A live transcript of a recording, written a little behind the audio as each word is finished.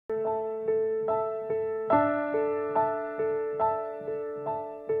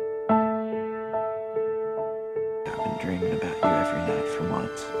I've been dreaming about you every night for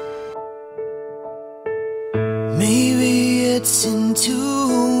months. Maybe it's intuition.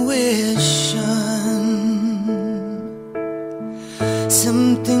 Some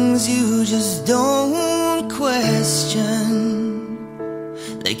things you just don't question.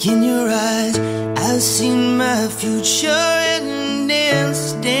 Like in your eyes, I've seen my future in an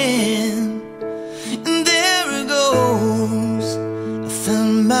instant. And there it goes, I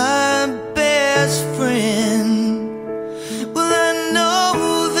found my best friend. Well, I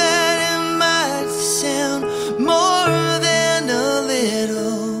know that it might sound more than a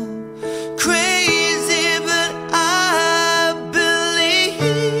little crazy, but I believe.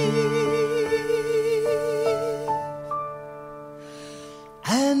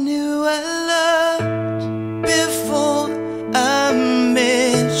 I knew I loved before I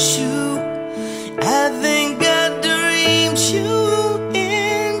met you. I think I dreamed you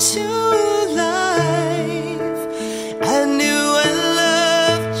into life. I knew I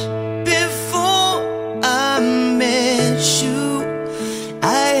loved before I met you. I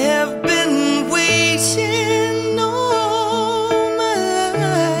have been waiting all my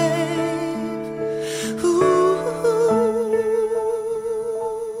life.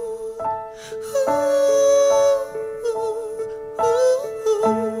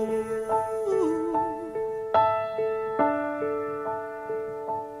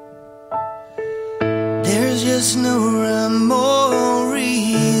 There's just no rhyme or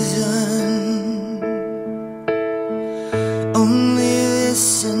reason, only this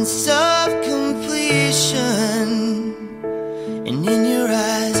sense of completion. And in your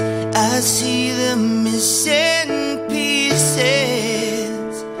eyes, I see the missing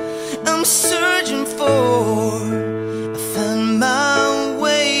pieces I'm searching for. I found my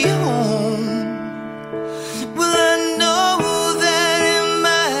way home. Well, I know that it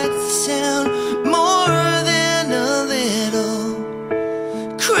might sound more than a little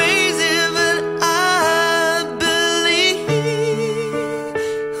crazy, but I believe.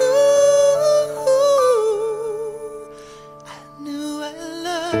 I knew I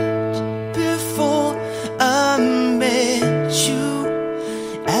loved before I met you.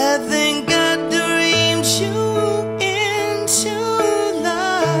 I think I dreamed you into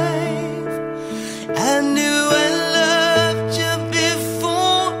life. I knew I loved you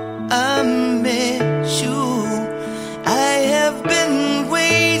before I met you. I have been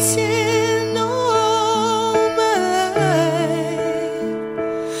waiting all my life.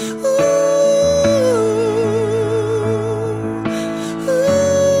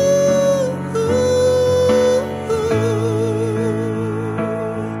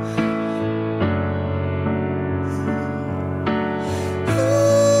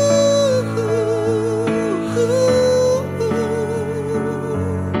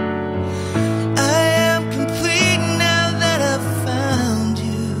 I am complete now that I've found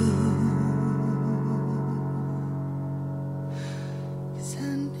you. 'Cause I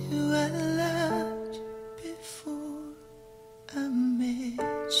knew I loved you before I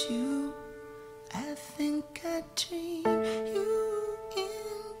met you. I think I dreamed you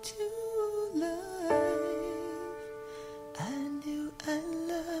into life. I knew I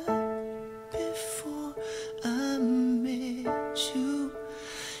loved before I met you.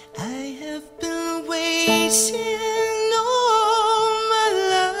 I have been waiting all my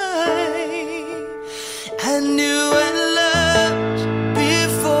life. I knew I loved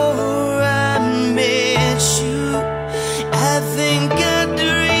before I met you. I think I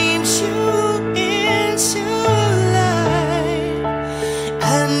dreamed you into life.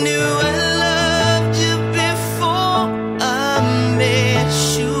 I knew I loved you before I met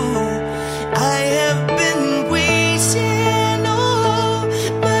you. I have been waiting all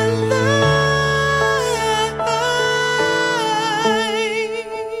my life.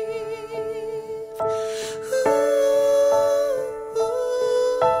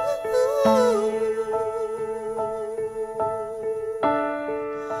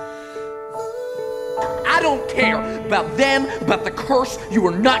 I don't care about them, about the curse. You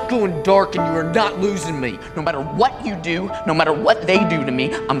are not going dark and you are not losing me. No matter what you do, no matter what they do to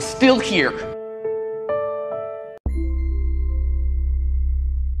me, I'm still here.